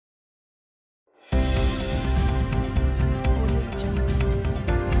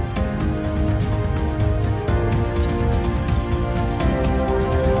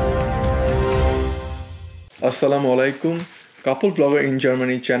আসসালামু আলাইকুম। কাপল blogger in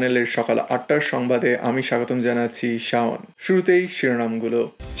Germany চ্যানেলের সকাল ৮টার সংবাদে আমি স্বাগতম জানাচ্ছি শাওন। শুরুতেই শিরোনামগুলো।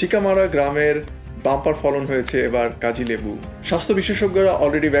 চিকামারা গ্রামের বাম্পার ফলন হয়েছে এবার কাজি লেবু। স্বাস্থ্য বিশেষজ্ঞরা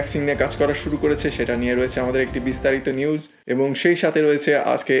অলরেডি ভ্যাকসিন নিয়ে কাজ করা শুরু করেছে, সেটা নিয়ে রয়েছে আমাদের একটি বিস্তারিত নিউজ এবং সেই সাথে রয়েছে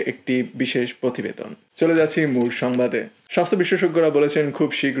আজকে একটি বিশেষ প্রতিবেদন। চলে যাচ্ছি মূল সংবাদে। স্বাস্থ্য বিশেষজ্ঞরা বলেছেন খুব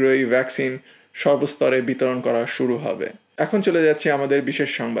শীঘ্রই ভ্যাকসিন সর্বস্তরে বিতরণ করা শুরু হবে। এখন চলে যাচ্ছে আমাদের বিশেষ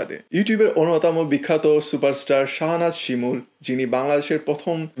সংবাদে। ইউটিউবের অন্যতম বিখ্যাত সুপারস্টার শাহনাজ শিমুল, যিনি বাংলাদেশের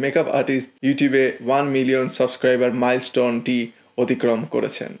প্রথম মেকআপ আর্টিস্ট, ইউটিউবে 1 মিলিয়ন সাবস্ক্রাইবার মাইলস্টোনটি অতিক্রম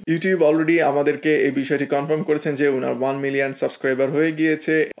করেছেন। ইউটিউব অলরেডি আমাদেরকে এই বিষয়টি কনফার্ম করেছেন যে ওনার 1 মিলিয়ন সাবস্ক্রাইবার হয়ে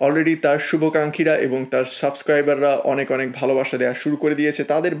গিয়েছে। অলরেডি তার শুভাকাঙ্ক্ষীরা এবং তার সাবস্ক্রাইবাররা অনেক ভালোবাসা দেওয়া শুরু করে দিয়েছে।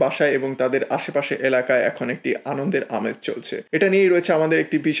 তাদের বাসায় এবং তাদের আশেপাশে এলাকায় এখন একটি আনন্দের আমেজ চলছে। এটা নিয়েই রয়েছে আমাদের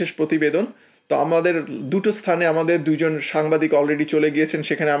একটি বিশেষ প্রতিবেদন। তো আমাদের দুটো স্থানে আমাদের দুজন সাংবাদিক অলরেডি চলে গিয়েছেন,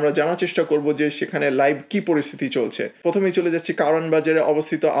 সেখানে আমরা জানার চেষ্টা করব যে সেখানে লাইভ কি পরিস্থিতি চলছে। প্রথমেই চলে যাচ্ছি কারণ বাজারে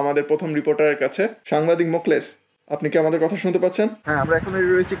অবস্থিত আমাদের প্রথম রিপোর্টারের কাছে। সাংবাদিক মোকলেস, আপনি কি আমাদের কথা শুনতে পাচ্ছেন? হ্যাঁ, আমরা এখন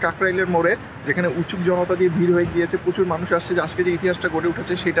রয়েছি কাকরাইলের মোড়ে, যেখানে উৎসুক জনতা দিয়ে ভিড় হয়ে গিয়েছে। প্রচুর মানুষ আসছে, যে আজকে যে ইতিহাসটা গড়ে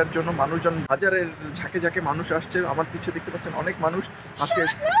উঠেছে সেটার জন্য মানুষজন হাজারের ঝাঁকে ঝাঁকে মানুষ আসছে। আমার পিছিয়ে দেখতে পাচ্ছেন অনেক মানুষ আজকে,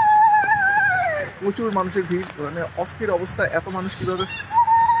 প্রচুর মানুষের ভিড়, মানে অস্থির অবস্থা। এত মানুষ কিভাবে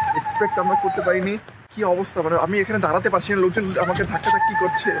এক্সপেক্ট আমরা করতে পারিনি। কি অবস্থা, মানে আমি এখানে দাঁড়াতে পারছি না, লোকজন আমাকে ধাক্কি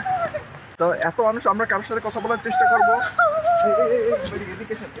করছে। তো এত মানুষ, আমরা কারোর সাথে কথা বলার চেষ্টা করবো।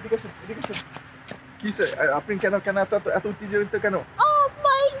 কি স্যার, আপনি কেন কেন এত এত উত্তেজিত কেন? Oh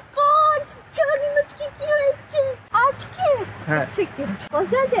my god, জানি না কি হয়েছে আজকে। হ্যাঁ, সেকেন্ড পজ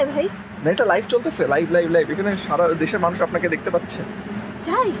দেওয়া যায় ভাই? না, এটা লাইভ চলতেছে, লাইভ এখানে সারা দেশের মানুষ আপনাকে দেখতে পাচ্ছে।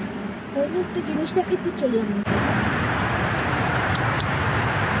 যাই, তাহলে একটা জিনিস দেখাতে চাই আমি।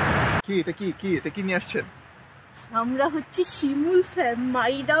 এটা কি নিয়ে আসছেন? আমরা হচ্ছে শিমুল ফ্যান।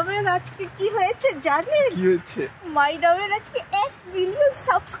 মাইডামের আজকে কি হয়েছে জানেন? কি হয়েছে? মাইডামের আজকে 1 মিলিয়ন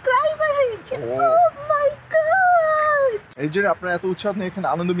সাবস্ক্রাইবার হয়েছে। Oh my god! এই জন্য আপনারা এত উৎসাহ নিয়ে এখানে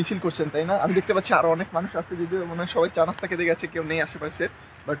আনন্দ মিছিল করছেন, তাই না? আমি দেখতে পাচ্ছি আরো অনেক মানুষ আছে, যদিও মনে হয় সবাই চা নাস্তা খেতে গেছে, কেউ নেই আশেপাশে।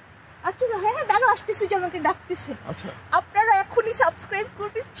 বাট আচ্ছা, হ্যাঁ দাঁড়া, আসতেছে, যে আমাকে ডাকতেছে। আচ্ছা, আপনারা এখনই সাবস্ক্রাইব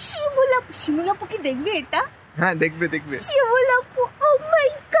করবেন। শিমুল আপু কি দেখবে এটা? হ্যাঁ, দেখবে। শিমুল আপু, oh my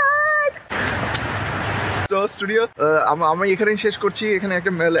god! তো স্টুডিও আমি এখানেই শেষ করছি। এখানে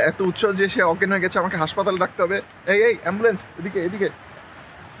একটা এত উৎসাহ যে সে অজ্ঞান হয়ে গেছে, আমাকে হাসপাতালে রাখতে হবে। এই অ্যাম্বুলেন্স, এদিকে।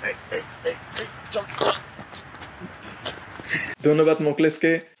 ধন্যবাদ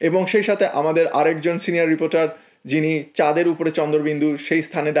মোকলেসকে। এবং সেই সাথে আমাদের আরেকজন সিনিয়র রিপোর্টার, যিনি চাঁদের উপরে চন্দ্রবিন্দু সেই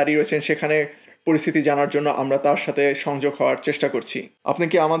স্থানে দাঁড়িয়ে রয়েছেন, সেখানে পরিস্থিতি জানার জন্য আমরা তার সাথে সংযোগ হওয়ার চেষ্টা করছি। আপনি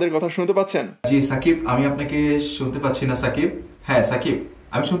কি আমাদের কথা শুনতে পাচ্ছেন? জি সাকিব, আমি আপনাকে শুনতে পাচ্ছি না সাকিব। হ্যাঁ সাকিব,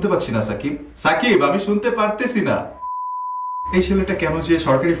 আমি শুনতে পাচ্ছি না সাকিব। আমি শুনতে পারতেছি না। এই ছেলেটা কেন যে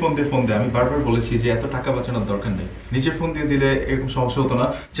সরকারি ফোন দিয়ে আমি বারবার বলেছি যে এত টাকা বাঁচানোর দরকার নেই, নিজের ফোন দিয়ে দিলে এরকম সমস্যা হতো না।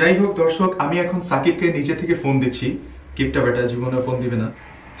 যাই হোক দর্শক, আমি এখন সাকিবকে নিজে থেকে ফোন দিচ্ছি। কিপটা বেটা জীবনে ফোন দিবে না।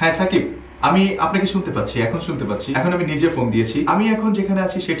 হ্যাঁ সাকিব, আমি আপনাকে শুনতে পাচ্ছি, এখন শুনতে পাচ্ছি। এখন আমি নিজে ফোন দিয়েছি। আমি এখন যেখানে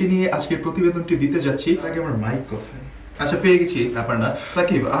আছি সেটি নিয়ে আজকের প্রতিবেদনটি দিতে যাচ্ছি। আগে আমার মাইক কোথায়? আচ্ছা, পেয়ে গেছি। ব্যাপার না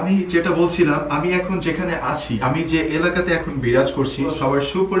সাকিব, আমি যেটা বলছিলাম, আমি এখন যেখানে আছি, আমি যে এলাকাতে এখন বিরাজ করছি, সবার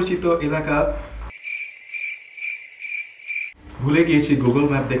সুপরিচিত এলাকা। ভুলে গিয়েছি, গুগল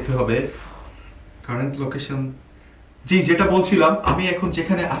ম্যাপ দেখতে হবে। কারেন্ট লোকেশন, জি যেটা বলছিলাম, আমি এখন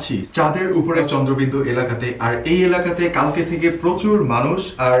যেখানে আছি চাঁদের উপরে চন্দ্রবিন্দু এলাকাতে। আর এই এলাকাতে কালকে থেকে প্রচুর মানুষ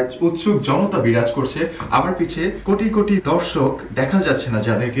আর উৎসুক জনতা বিরাজ করছে। আমার পিছে কোটি কোটি দর্শক দেখা যাচ্ছে না,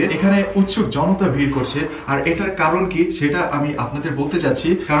 যাদেরকে এখানে উৎসুক জনতা ভিড় করছে। আর এটার কারণ কি সেটা আমি আপনাদের বলতে চাচ্ছি।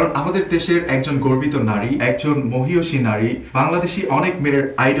 কারণ আমাদের দেশের একজন গর্বিত নারী, একজন মহিয়সী নারী, বাংলাদেশি অনেক মেয়ের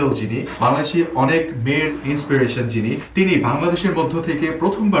আইডল যিনি, বাংলাদেশি অনেক মেয়ের ইন্সপিরেশন যিনি, তিনি বাংলাদেশের মধ্য থেকে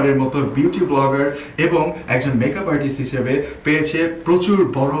প্রথমবারের মতো বিউটি ব্লগার এবং একজন মেকআপ আর্টিস্ট হিসেবে পেয়েছে প্রচুর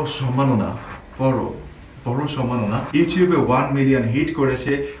বড় সম্মাননা। ইউটিউবে 1 মিলিয়ন হিট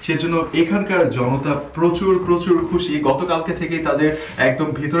করেছে, সেজন্য এখানকার জনতা প্রচুর খুশি। গতকালকে থেকে তাদের একদম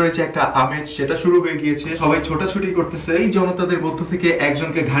ভিতরে যে একটা আমেজ সেটা শুরু হয়ে গিয়েছে। সবাই ছোটাছুটি করতেছে। এই জনতাদের মধ্য থেকে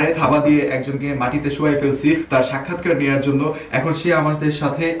একজনকে ঘাড়ে থাবা দিয়ে একজনকে মাটিতে শোয়াই ফেলছি তার সাক্ষাৎকার নেওয়ার জন্য। এখন সে আমাদের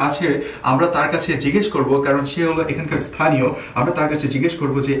সাথে আছে, আমরা তার কাছে জিজ্ঞেস করব, কারণ সে হলো এখানকার স্থানীয়। আমরা তার কাছে জিজ্ঞেস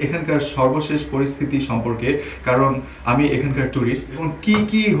করব যে এখানকার সর্বশেষ পরিস্থিতি সম্পর্কে, কারণ আমি এখানকার টুরিস্ট এবং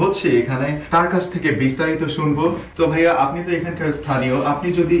কি হচ্ছে এখানে তার কাছ থেকে বিস্তারিত শুনবো। তো ভাইয়া, আপনি তো এখানকার স্থানীয়, আপনি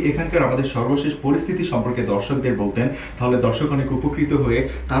যদি এখানকার আমাদের সর্বশেষ পরিস্থিতি সম্পর্কে দর্শকদের বলতেন, তাহলে দর্শক অনেক উপকৃত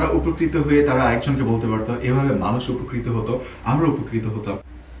হয়ে তারা একজনকে বলতে পারতো, এভাবে মানুষ উপকৃত হতো, আমরা উপকৃত হতাম।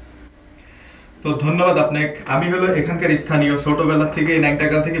 তো ধন্যবাদ আপনাকে। আমি হলো এখানকার স্থানীয়, ছোটবেলা থেকে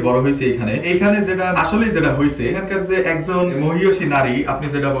ন্যাংটাকাল থেকে বড় হয়েছে এখানে যেটা আসলে যেটা হয়েছে, এখানকার যে একজন মহিয়সী নারী আপনি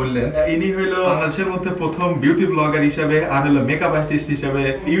যেটা বললেন, ইনি হলো বাংলাদেশের মধ্যে প্রথম বিউটি ব্লগার হিসেবে আর হলো মেকআপ আর্টিস্ট হিসেবে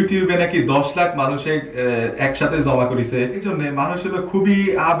ইউটিউবে নাকি 10 লাখ মানুষে একসাথে জমা করেছে। এই জন্য মানুষ হলো খুবই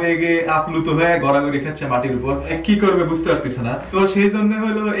আবেগে আপ্লুত হয়ে গড়াগড়ি খাচ্ছে মাটির উপর, কি করবে বুঝতে পারতেছে না। তো সেই জন্য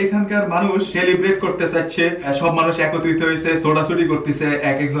হলো এখানকার মানুষ সেলিব্রেট করতে চাচ্ছে, সব মানুষ একত্রিত হয়েছে, ছোটাছুটি করতেছে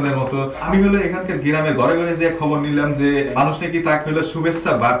এক একজনের মতো। আমি হলো এখানকার গ্রামের ঘরে ঘরে যে খবর নিলাম যে মানুষ নাকি তাকে হলো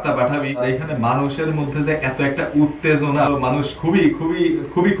শুভেচ্ছা বার্তা পাঠাবি। এখানে মানুষের মধ্যে যে এত একটা উত্তেজনা, মানুষ খুবই খুবই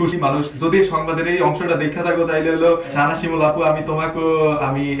খুবই খুশি মানুষ। যদি সংবাদের এই অংশটা দেখে থাকো তাইলে হলো শাহনাজ শিমুল আপু, আমি তোমাকে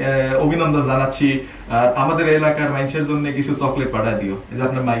আমি অভিনন্দন জানাচ্ছি। আমাদের এলাকার মানুষের জন্য কিছু চকলেট পাঠিয়ে দিও। এই যে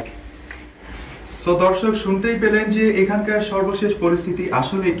আপনার মাইক। সো দর্শক শুনতেই পেলেন যে এখানকার সর্বশেষ পরিস্থিতি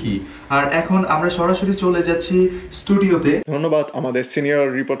আসলে কি। আর এখন আমরা সরাসরি চলে যাচ্ছি স্টুডিওতে। ধন্যবাদ আমাদের সিনিয়র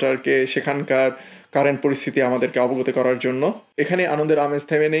রিপোর্টারকে সেখানকার কারেন্ট পরিস্থিতি আমাদেরকে অবগত করার জন্য। এখানে আনন্দের আমেজ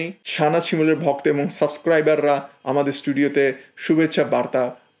থেমে নেই। শাহনাজ শিমুলের ভক্ত এবং সাবস্ক্রাইবাররা আমাদের স্টুডিওতে শুভেচ্ছা বার্তা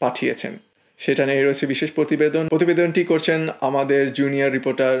পাঠিয়েছেন, সেটা নিয়ে রয়েছে বিশেষ প্রতিবেদনটি করছেন আমাদের জুনিয়র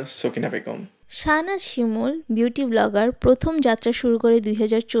রিপোর্টার সকিনা বেগম। শাহনাজ শিমুল বিউটি ব্লগার প্রথম যাত্রা শুরু করে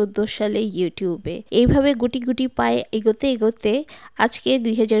 2014 সালে ইউটিউবে। এইভাবে গুটি গুটি পায়ে এগোতে এগোতে আজকে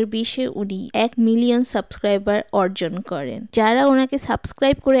 2020-এ উনি 1 মিলিয়ন সাবস্ক্রাইবার অর্জন করেন। যারা ওনাকে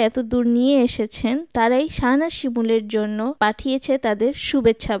সাবস্ক্রাইব করে এত দূর নিয়ে এসেছেন তারাই শাহনাজ শিমুলের জন্য পাঠিয়েছে তাদের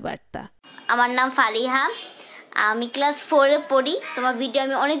শুভেচ্ছা বার্তা। আমার নাম ফারিহা, আমি ক্লাস 4-এ পড়ি। তোমার ভিডিও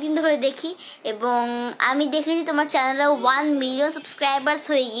আমি অনেক দিন ধরে দেখি এবং আমি দেখেছি তোমার চ্যানেলে 1 মিলিয়ন সাবস্ক্রাইবার্স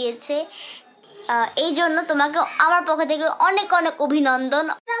হয়ে গিয়েছে। এই জন্য তোমাকে আমার পক্ষ থেকে অনেক অনেক অভিনন্দন।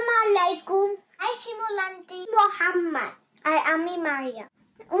 আসসালামু আলাইকুম। হাই শিমুল আন্টি, মোহাম্মদ আর আমি মারিয়া।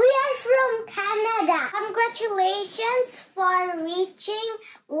 We are from Canada. Congratulations for reaching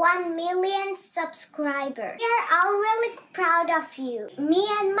 1 million subscribers. We are all really proud of you. Me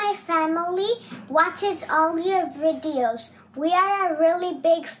and my family watches all your videos. We are a really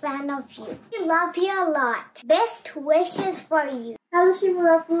big fan of you. We love you a lot. Best wishes for you. Hello শিমুল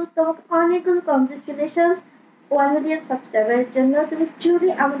আপু, তোমাকে অনেকগুলো congratulation 1 million সাবস্ক্রাইবারের জন্য। তুমি truly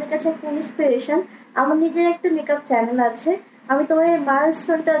আমাদের কাছে একটা inspiration. আমার নিজের একটা মেকআপ চ্যানেল আছে। আমি তোমার এই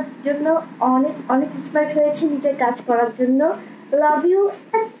মাইলস্টোনটার জন্য অনেক অনেক ইন্সপায়ার্ড হয়েছি নিজের কাজ করার জন্য। লাভ ইউ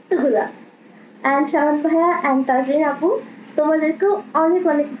এতগুলা। অ্যান্ড শাওন ভাইয়া অ্যান্ড তাজরিন আপু, তোমাদেরকেও অনেক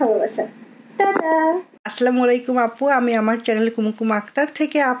অনেক ভালোবাসা। টাটা। আসসালামু আলাইকুম আপু, আমি আমার চ্যানেল কুমকুম আক্তার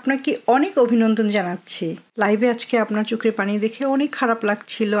থেকে আপনাকে অনেক অভিনন্দন জানাচ্ছি। লাইভে আজকে আপনার চোখের পানি দেখে অনেক খারাপ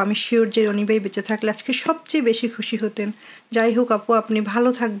লাগছিল। আমি শিওর যে রনি ভাই বেঁচে থাকলে আজকে সবচেয়ে বেশি খুশি হতেন। যাই হোক আপু, আপনি ভালো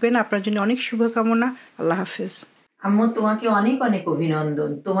থাকবেন, আপনার জন্য অনেক শুভকামনা। আল্লাহ হাফেজ। আম্মু তোমাকে অনেক অনেক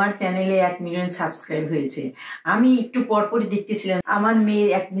অভিনন্দন, তোমার চ্যানেলে 1 মিলিয়ন সাবস্ক্রাইব হয়েছে। আমি একটু পরপরই দেখতেছিলাম আমার মেয়ের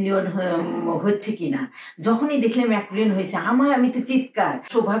 1 মিলিয়ন হচ্ছে কিনা। যখনই দেখলাম 1 মিলিয়ন হয়েছে আমি তো চিৎকার।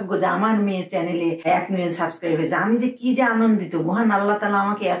 সৌভাগ্য যে আমার মেয়ের চ্যানেলে 1 মিলিয়ন সাবস্ক্রাইব হয়েছে। আমি যে কি যে আনন্দিত। মহান আল্লাহ তাআলা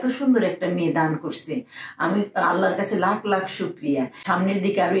আমাকে এত সুন্দর একটা মেয়ে দান করছে। আমি আল্লাহর কাছে লাখ লাখ শুকরিয়া। সামনের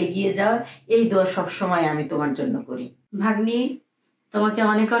দিকে আরো এগিয়ে যাও, এই দোয়া সবসময় আমি তোমার জন্য করি। ভাগ্নি, তোমাকে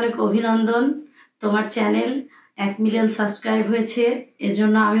অনেক অনেক অভিনন্দন। তোমার চ্যানেল 1 মিলিয়ন সাবস্ক্রাইব হয়েছে,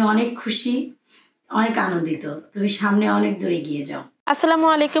 এজন্য আমি অনেক খুশি, অনেক আনন্দিত। তুমি সামনে অনেক দূরে এগিয়ে যাও। আসসালামু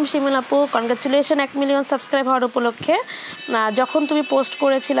আলাইকুম শিমুল আপু, কনগ্রাচুলেশন 1 মিলিয়ন সাবস্ক্রাইব হওয়ার উপলক্ষে। যখন তুমি পোস্ট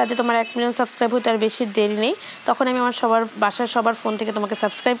করেছিলে যে তোমার 1 মিলিয়ন সাবস্ক্রাইব হতে আর বেশি দেরি নেই, তখন আমি আমার বাসার সবার ফোন থেকে তোমাকে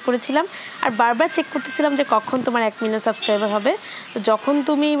সাবস্ক্রাইব করেছিলাম আর বারবার চেক করতেছিলাম যে কখন তোমার 1 মিলিয়ন সাবস্ক্রাইবার হবে। তো যখন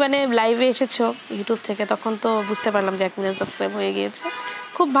তুমি লাইভে এসেছো ইউটিউব থেকে, তখন তো বুঝতে পারলাম যে 1 মিলিয়ন সাবস্ক্রাইব হয়ে গিয়েছে।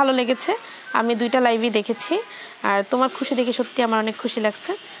 খুব ভালো লেগেছে, আমি 2টা লাইভই দেখেছি আর তোমার খুশি দেখে সত্যি আমার অনেক খুশি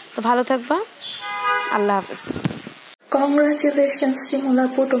লাগছে। তো ভালো থাকবা, আল্লাহ হাফেজ। কংগ্রাচুলেশন শিমুল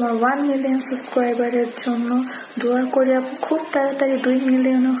আপু, তোমার 1 মিলিয়ন সাবস্ক্রাইবারের জন্য দোয়া করি আপু খুব তাড়াতাড়ি 2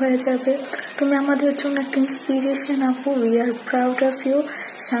 মিলিয়নও হয়ে যাবে। তুমি আমাদের জন্য একটা ইন্সপিরেশন আপু। We are proud of you.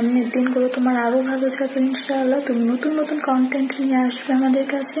 সামনের দিনগুলো তোমার আরো ভালো যাবে ইনশাআল্লাহ। তুমি নতুন নতুন কন্টেন্ট নিয়ে আসবে আমাদের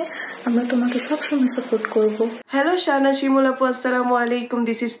কাছে, আমরা তোমাকে সবসময় সাপোর্ট করব। হ্যালো শাহনাজ শিমুল আপু, আসসালামু আলাইকুম।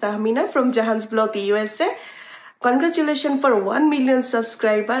 This is Tahmina from জাহানস blog USA. Congratulation for 1 million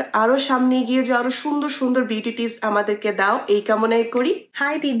subscriber. আরো সামনে এগিয়ে যাও, আরো সুন্দর সুন্দর বিউটি টিপস আমাদেরকে দাও, এই কামনাই করি।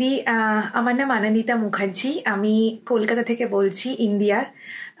 হাই দিদি, আমার নাম আনন্দিতা মুখার্জি, আমি কলকাতা থেকে বলছি, ইন্ডিয়ার।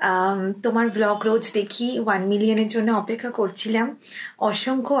 তোমার ব্লগ রোজ দেখি, 1 মিলিয়নের জন্য অপেক্ষা করছিলাম।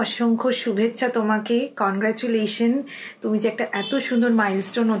 অসংখ্য অসংখ্য শুভেচ্ছা তোমাকে, কনগ্রাচুলেশন। তুমি যে একটা এত সুন্দর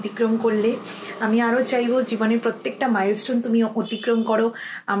মাইলস্টোন অতিক্রম করলে, আমি আরো চাইবো জীবনের প্রত্যেকটা মাইলস্টোন তুমি অতিক্রম করো।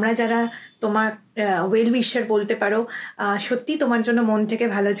 আমরা যারা তোমার ওয়েল উইশার বলতে পারো, সত্যি তোমার জন্য মন থেকে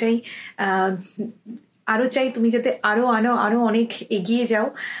ভালো চাই। আরো চাই তুমি যাতে আরো আরো আরো অনেক এগিয়ে যাও।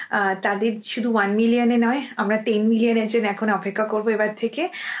 তাদের শুধু 1 মিলিয়নে নয়, আমরা 10 মিলিয়নের জন্য এখন অপেক্ষা করবো এবার থেকে।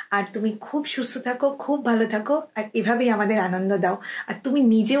 আর তুমি খুব সুস্থ থাকো, খুব ভালো থাকো, আর এভাবেই আমাদের আনন্দ দাও, আর তুমি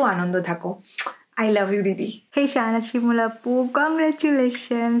নিজেও আনন্দ থাকো। I love you, Didi. Hey Shahnaz, Shimul Appu,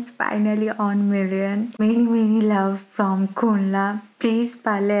 congratulations, finally on million. Many love from Khulna. Please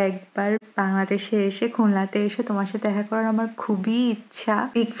পারলে একবার বাংলাদেশে এসে খুলনাতে এসে তোমার সাথে দেখা করার আমার খুবই ইচ্ছা।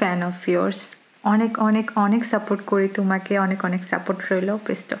 Big fan of years. অনেক অনেক অনেক সাপোর্ট করি তোমাকে, অনেক অনেক সাপোর্ট রইলো।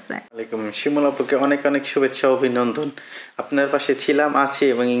 Best of luck. ওয়ালাইকুম, শিমুল আপুকে অনেক অনেক শুভেচ্ছা, অভিনন্দন। আপনার পাশে ছিলাম, আছি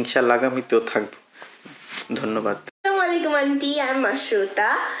এবং ইনশাআল্লাহ আগামীতেও থাকবো। ধন্যবাদ। Assalamu alaikum auntie, I'm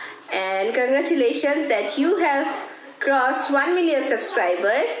Mashruta and congratulations that you have crossed 1 million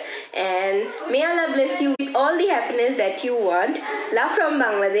subscribers and may Allah bless you with all the happiness that you want. Love from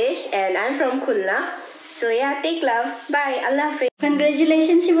Bangladesh and I'm from Khulna. So yeah, take love. Bye. Allah Hafiz.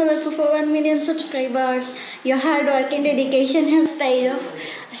 Congratulations Shimul Appu for 1 million subscribers. Your hard work and dedication has paid off.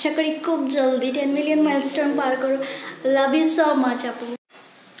 আশা করি খুব জলদি 10 million milestone পার করো। Love you so much আপু।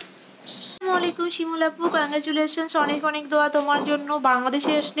 আসসালামু আলাইকুম শিমুল আপু, congratulations, অনেক অনেক দোয়া তোমার জন্য।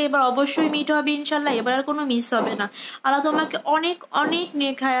 বাংলাদেশে আসলে এবার অবশ্যই মিট হবে ইনশাল্লাহ, এবার আর কোনো মিস হবে না। আল্লাহ তোমাকে অনেক অনেক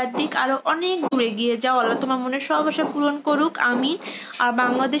নেক হায়াত দিক, আরো অনেক দূরে গিয়ে যাও। আল্লাহ তোমার মনের সব আশা পূরণ করুক, আমিন। আর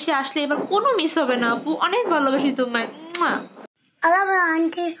বাংলাদেশে আসলে এবার কোনো মিস হবে না আপু, অনেক ভালোবাসি তোমায়। I love you,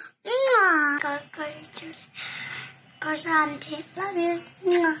 auntie. Love you.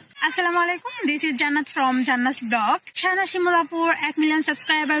 আসসালামু আলাইকুম, দিস ইজ জান্নাত ফ্রম জান্নাস ব্লগ। শাহনাজ শিমুল আপুর 1 মিলিয়ন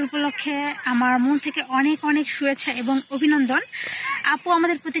সাবস্ক্রাইবার উপলক্ষে আমার মন থেকে অনেক অনেক শুভেচ্ছা এবং অভিনন্দন। আপু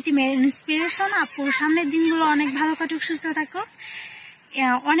আমাদের প্রতিটি মেয়ের ইন্সপিরেশন। আপুর সামনের দিনগুলো অনেক ভালো কাটুক, সুস্থ থাকুক,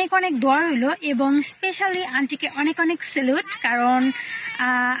 অনেক অনেক দোয়া রইল। এবং স্পেশালি আন্টিকে অনেক অনেক স্যালুট, কারণ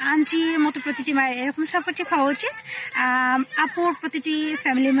আন্টির মতো প্রতিটি মায়ের এরকম সাপোর্টিভ হওয়া উচিত। আপুর প্রতিটি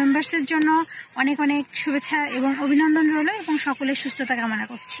ফ্যামিলি মেম্বার্সের জন্য অনেক অনেক শুভেচ্ছা এবং অভিনন্দন রইল এবং সকলের সুস্থতা কামনা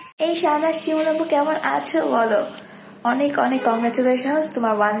করছি। এই শাহনাজ শিমুল আপু কেমন আছো বলো? অনেক অনেক কংগ্রাচুলেশনস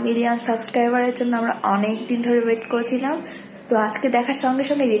তোমার 1 মিলিয়ন সাবস্ক্রাইবারের জন্য। আমরা অনেক দিন ধরে ওয়েট করছিলাম, তো আজকে দেখার সঙ্গে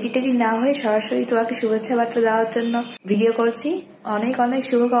সঙ্গে রেডি টেডি না হয়ে সরাসরি তোমাকে শুভেচ্ছা বার্তা দেওয়ার জন্য ভিডিও করছি। অনেক অনেক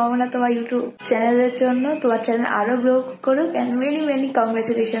শুভকামনা তোমার ইউটিউব চ্যানেলের জন্য। তোমার চ্যানেল আরো গ্রো করুক and many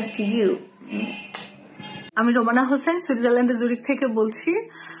congratulations to you. আমি রোমানা হোসেন সুইজারল্যান্ডের জুরিক থেকে বলছি।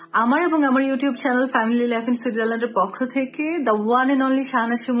 আমার এবং আমার YouTube channel family life in সুইজারল্যান্ডের পক্ষ থেকে the one and only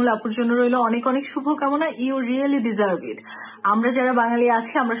Shahnaz শিমুল আপুর জন্য রইল অনেক অনেক শুভকামনা। ইউ রিয়েলি ডিজার্ভ ইট। আমরা যারা বাঙালি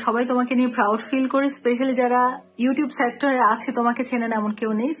আছি আমরা সবাই তোমাকে নিয়ে প্রাউড ফিল করি, স্পেশালি যারা ইউটিউব সেক্টরে আছে, তোমাকে চেনেন এমন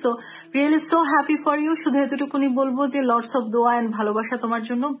কেউ নেই। So really so happy for you. শুধু এতটুকুনি বলবো যে লটস অফ দোয়া এন্ড ভালোবাসা তোমার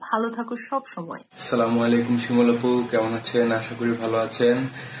জন্য। ভালো থাকো সব সময়। আসসালামু আলাইকুম শিমুল আপু, কেমন আছেন? আশা করি ভালো আছেন।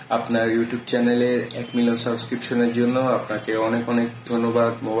 আপনার ইউটিউব চ্যানেলের 1 মিলিয়ন সাবস্ক্রিপশনের জন্য আপনাকে অনেক অনেক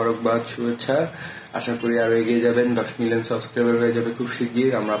ধন্যবাদ, মোবারকবাদ, শুভেচ্ছা। আশা করি আরো এগিয়ে যাবেন, 10 মিলিয়ন সাবস্ক্রাইবার হয়ে যাবে খুব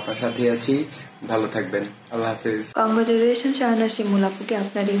শিগগির। আমরা আপনার সাথে আছি, ভালো থাকবেন। আল্লাহ হাফেজ। কংগ্রাচুলেশন শাহনাজ শিমুল আপুকে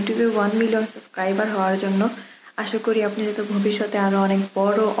আপনার ইউটিউবে 1 মিলিয়ন সাবস্ক্রাইবার হওয়ার জন্য। আশা করি আপনি যাতে ভবিষ্যতে আরো অনেক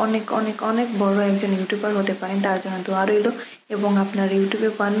বড় অনেক অনেক অনেক বড় একজন ইউটিউবার হতে পারেন, তার জন্য দোয়া রইল। এবং আপনার ইউটিউবে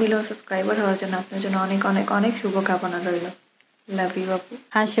 1 মিলিয়ন সাবস্ক্রাইবার হওয়ার জন্য আপনার জন্য অনেক অনেক অনেক শুভকামনা রইল। লাভ ইউ আপু।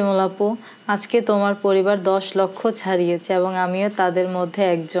 হ্যাঁ শিমুল আপু, আজকে তোমার পরিবার 10 লক্ষ ছাড়িয়েছে এবং আমিও তাদের মধ্যে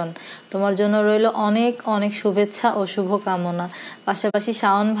একজন। তোমার জন্য রইল অনেক অনেক শুভেচ্ছা ও শুভকামনা। পাশাপাশি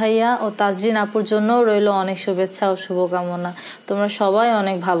শাওন ভাইয়া ও তাজরিন আপুর জন্যও রইল অনেক শুভেচ্ছা ও শুভকামনা। তোমরা সবাই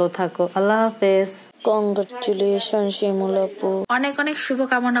অনেক ভালো থাকো। আল্লাহ হাফেজ। কংগ্রাচুলেশন শিমুল আপু, অনেক অনেক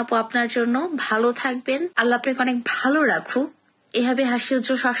শুভকামনা আপু আপনার জন্য। ভালো থাকবেন, আল্লাহ আপনাকে অনেক ভালো রাখুক, এভাবে হাসি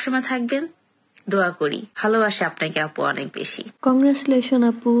উজ্জ্বল সবসময় থাকবেন, দোয়া করি। ভালোবাসি আপনাকে আপু অনেক বেশি। Congratulations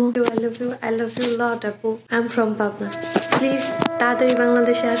আপু, I love you lot আপু। I'm from Patna. প্লিজ তাড়াতাড়ি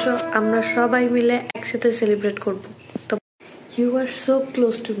বাংলাদেশে আসো, আমরা সবাই মিলে একসাথে সেলিব্রেট করব। You are so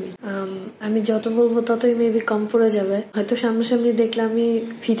close to me. আমি যত বলবো ততই মেবি কম পড়ে যাবে, হয়তো সামনাসামনি দেখলে আমি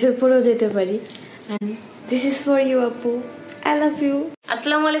ফিট হয়ে পড়েও যেতে পারি। And this is for you আপু, I love you.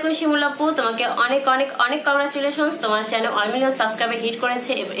 আসসালামু আলাইকুম শিমুল আপু, তোমাকে অনেক অনেক অনেক কংগ্রাচুলেশনস। তোমার চ্যানেল 1 মিলিয়ন সাবস্ক্রাইবার হিট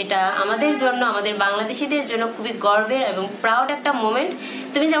করেছে। এটা আমাদের জন্য, আমাদের বাংলাদেশিদের জন্য খুবই গর্বের এবং প্রাউড একটা মোমেন্ট।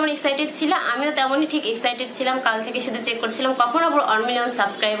 তুমি যেমন এক্সাইটেড ছিলে, আমিও তেমনই ঠিক এক্সাইটেড ছিলাম। কাল থেকে শুধু চেক করছিলাম কখন আবার 1 মিলিয়ন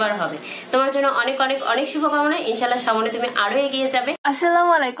সাবস্ক্রাইবার হবে। তোমার জন্য অনেক অনেক অনেক শুভকামনা। ইনশাআল্লাহ সামনে তুমি আরো এগিয়ে যাবে।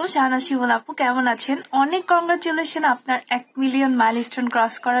 আসসালামু আলাইকুম শাহনাজ শিমুল আপু, কেমন আছেন? অনেক কংগ্রাচুলেশন আপনার 1 মিলিয়ন মাইলস্টোন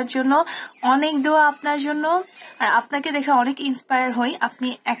ক্রস করার জন্য। অনেক দোয়া আপনার জন্য, আর আপনাকে দেখে অনেক ইন্সপায়ার হই। আপনি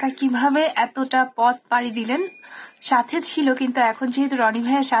একা কিভাবে এতটা পথ পাড়ি দিলেন। সাথে ছিল, কিন্তু এখন যেহেতু রনি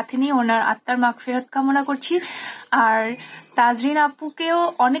ভাইয়ের সাথে নিয়ে ওনার আত্মার মাগফিরাত কামনা করছি। আর তাজরিন আপুকেও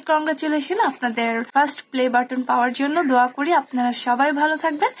অনেক কংগ্রাচুলেশন আপনাদের ফার্স্ট প্লে বাটন পাওয়ার জন্য। দোয়া করি আপনারা সবাই ভালো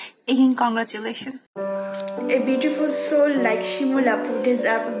থাকবেন। Again congratulation. A beautiful soul like Shimul Apu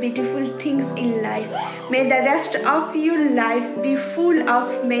deserve beautiful things in life. May the rest of your life be full of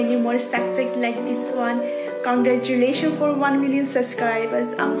many more success like this one. Congratulations for 1 million subscribers.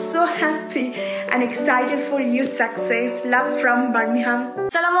 I'm so happy and excited for your success. Love from Birmingham.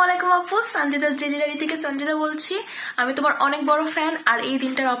 আসসালামু আলাইকুম আপু, সঞ্জিতা জেলিলারি থেকে সঞ্জিতা বলছি। আমি তোমার অনেক বড় fan আর এই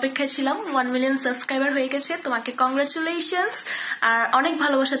দিনটার অপেক্ষায় ছিলাম। 1 মিলিয়ন সাবস্ক্রাইবার হয়ে গেছে, তোমাকে কংগ্রাচুলেশনস। আর অনেক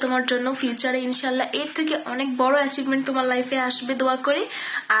ভালোবাসা তোমার জন্য। ফিউচারে ইনশাল্লাহ এর থেকে অনেক বড় অ্যাচিভমেন্ট তোমার লাইফে আসবে, দোয়া করি।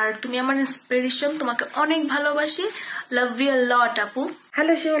 আর তুমি আমার ইন্সপিরেশন, তোমাকে অনেক ভালোবাসি। লাভ ইউ আ লট আপু।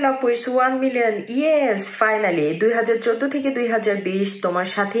 হ্যালো শিমুল আপু, ইটস 1 মিলিয়ন। ইয়েস, ফাইনালি 2014 থেকে 2020 তোমার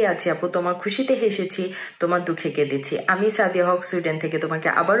সাথেই আছি আপু। তোমার খুশিতে হেসেছি, তোমার দুঃখে কেঁদেছি। আমি সাদিয়া হক সুইডেন থেকে তোমাকে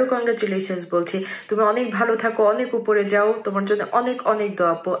আবারও কংগ্রাচুলেশনস বলছি। তুমি অনেক ভালো থাকো, অনেক উপরে যাও। তোমার জন্য অনেক অনেক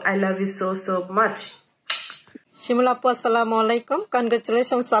দোয়া আপু। I love you so so much. শিমুল আপু আসসালামু আলাইকুম,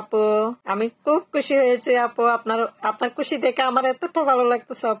 কনগ্রাচুলেশনস আপু। আমি খুব খুশি হয়েছি আপু, আপনার খুশি দেখে আমার এতটা ভালো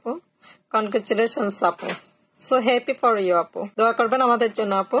লাগতেছে আপু। কনগ্রাচুলেশনস আপু, সো হ্যাপি ফর ইউ আপু। দোয়া করবেন আমাদের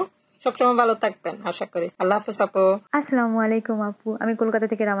জন্য আপু, সবসময় ভালো থাকবেন আশা করি। আল্লাহ হাফেজ আপু। আসসালামু আলাইকুম আপু, আমি কলকাতা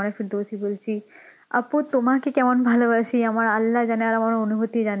থেকে রামানা ফিরদৌসি বলছি। আপু তোমাকে কেমন ভালোবাসি আমার আল্লাহ জানে, আর আমার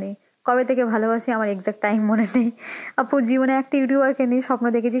অনুভূতি জানে। কবে থেকে ভালোবাসি আমার এক্সাক্ট টাইম মনে নেই আপু। জীবনে একটা ইউটিউবারকে নিয়ে স্বপ্ন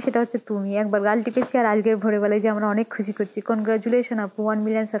দেখেছি, সেটা হচ্ছে তুমি। একবার গাল টিপেছি আর আজকের ভোরবেলায় যে আমরা অনেক খুশি করছি। কনগ্রাচুলেশন আপু 1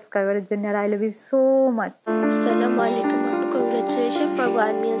 মিলিয়ন সাবস্ক্রাইবারের জন্য, আর I love you so much. Assalamu alaikum Appu, congratulations for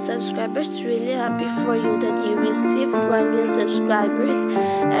 1 million subscribers. Really happy for you that you received 1 million subscribers.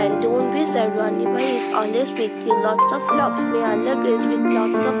 And don't be sad, Rani Bhai is always with you. Lots of love. May Allah bless with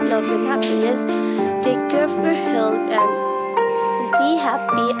lots of love and happiness. Take care of your health and be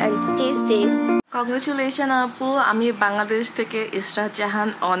happy and stay safe. Congratulation আপু, আমি বাংলাদেশ থেকে ইসরাত জাহান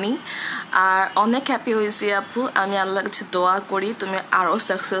অনি। আর অনেক happy হয়েছি আপু। আমি আল্লাহর কাছে দোয়া করি তুমি আরও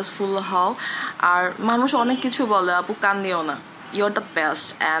সাকসেসফুল হও। আর মানুষ অনেক কিছু বলে আপু, কান দিও না। You are the best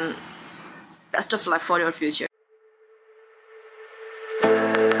and best of life for your future.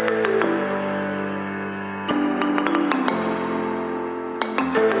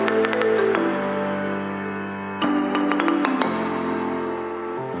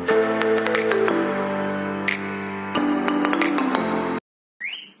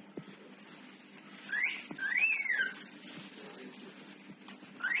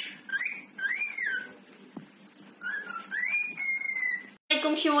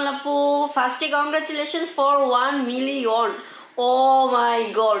 Shimul Appu, firstly congratulations for 1 million. Oh my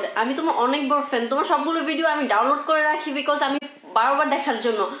god, আমি তোমার অনেক বড় ফ্যান। তোমার সবগুলো ভিডিও আমি ডাউনলোড করে রাখি বিকজ আমি বারবার দেখার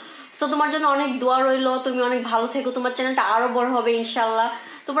জন্য। সো তোমার জন্য অনেক দোয়া রইলো, তুমি অনেক ভালো থেকো, তোমার চ্যানেলটা আরো বড় হবে ইনশাআল্লাহ।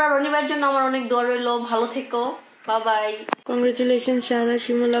 তোমার রনিবার জন্য আমার অনেক দোয়া রইলো, ভালো থেকো, bye bye. Congratulations Shahnaz,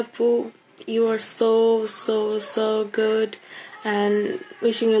 Shimul Appu, you are so good and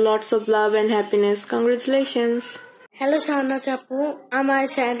wishing you lots of love and happiness. Congratulations. Hello Shahnaz আপু, আমার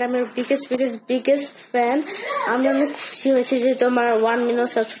আমার বিগেস্ট ফ্যান। আমি অনেক খুশি হয়েছি যে তোমার 1 মিলিয়ন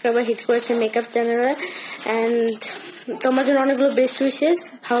সাবস্ক্রাইবার হিট করেছে মেকআপ চ্যানেলে। এন্ড তোমার জন্য অনেকগুলো বেস্ট উইশেস।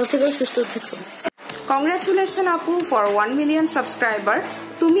 ভালো থেকো, সুস্থ থেকো। কংগ্রাচুলেশন আপু ফর 1 মিলিয়ন সাবস্ক্রাইবার।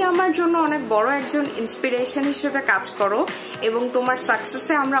 তুমি আমার জন্য অনেক বড় একজন ইন্সপিরেশন হিসেবে কাজ করো এবং তোমার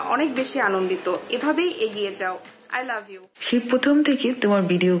সাকসেসে আমরা অনেক বেশি আনন্দিত। এভাবেই এগিয়ে যাও। I love you. সেই প্রথম থেকে তোমার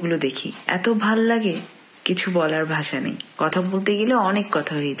ভিডিওগুলো দেখি, এত ভাল লাগে, কিছু বলার ভাষা নেই। কথা বলতে গেলে অনেক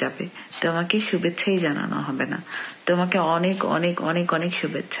কথা হয়ে যাবে, তোমাকে শুভেচ্ছাই জানানো হবে না। তোমাকে অনেক অনেক অনেক অনেক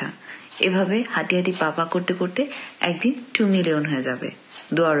শুভেচ্ছা। এভাবে হাঁটি হাঁটি পাপা করতে করতে একদিন 2 মিলিয়ন হয়ে যাবে।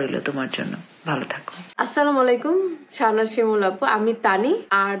 দোয়া রইল তোমার জন্য, ভালো থাকো। আসসালামু আলাইকুম শাহনাজ শিমুল আপু, আমি তানি।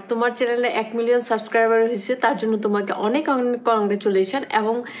 আর তোমার চ্যানেলে 1 মিলিয়ন সাবস্ক্রাইবার হয়েছে, তার জন্য তোমাকে অনেক অনেক কংগ্রেচুলেশন।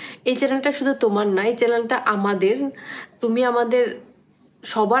 এবং এই চ্যানেলটা শুধু তোমার না, এই চ্যানেলটা আমাদের। তুমি আমাদের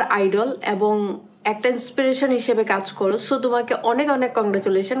সবার আইডল এবং একটা ইন্সপিরেশন হিসেবে কাজ করো। সো তোমাকে অনেক অনেক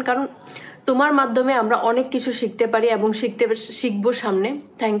কংগ্রেচুলেশন, কারণ তোমার মাধ্যমে আমরা অনেক কিছু শিখতে পারি এবং শিখবো সামনে।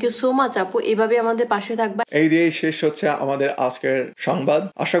 থ্যাংক ইউ সো মাচ আপু, এভাবে আমাদের পাশে থাকবা। এই দিয়েই শেষ হচ্ছে আমাদের আজকের সংবাদ।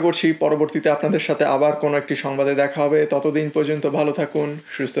 আশা করছি পরবর্তীতে আপনাদের সাথে আবার কোনো একটি সংবাদে দেখা হবে। ততদিন পর্যন্ত ভালো থাকুন,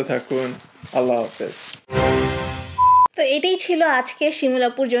 সুস্থ থাকুন। আল্লাহ হাফেজ। তো এটাই ছিল আজকে শিমুল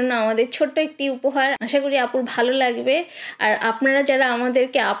আপুর জন্য আমাদের ছোট্ট একটি উপহার। আশা করি আপুর ভালো লাগবে। আর আপনারা যারা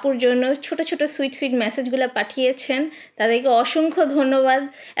আমাদেরকে আপুর জন্য ছোট ছোট সুইট সুইট মেসেজগুলো পাঠিয়েছেন তাদেরকে অসংখ্য ধন্যবাদ।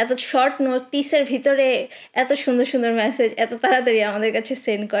 এত শর্ট নোটিসের ভিতরে এত সুন্দর সুন্দর মেসেজ এত তাড়াতাড়ি আমাদের কাছে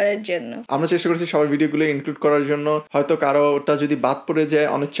সেন্ড করার জন্য। আমরা চেষ্টা করছি সবার ভিডিওগুলো ইনক্লুড করার জন্য। হয়তো কারোটা যদি বাদ পড়ে যায়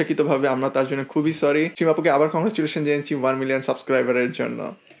অনিচ্ছাকৃতভাবে, আমরা তার জন্য খুবই সরি। শিমাপুকে আবার কংগ্রেচুলেশন জানাচ্ছি 1 মিলিয়ন সাবস্ক্রাইবারের জন্য।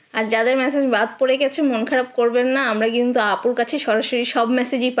 আর যাদের মেসেজ বাদ পড়ে গেছে মন খারাপ করবেন না, আমরা কিন্তু আপুর কাছে সরাসরি সব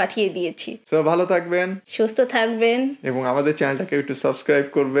মেসেজই পাঠিয়ে দিয়েছি। তো ভালো থাকবেন, সুস্থ থাকবেন এবং আমাদের চ্যানেলটাকে একটু সাবস্ক্রাইব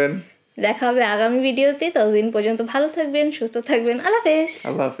করবেন। দেখা হবে আগামী ভিডিওতে। ততদিন পর্যন্ত ভালো থাকবেন, সুস্থ থাকবেন। আল্লাহ হাফেজ।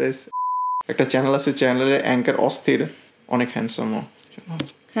 আল্লাহ হাফেজ। একটা চ্যানেল আছে, চ্যানেলের অ্যাঙ্কার অস্থির, অনেক হ্যান্ডসাম।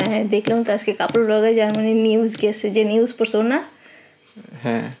 হ্যাঁ দেখলাম তো আজকে কাপড় রোগায় জার্মানির নিউজ গেছে, যে নিউজ পড়ছো না?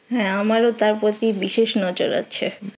 হ্যাঁ, আমারও তার প্রতি বিশেষ নজর আছে।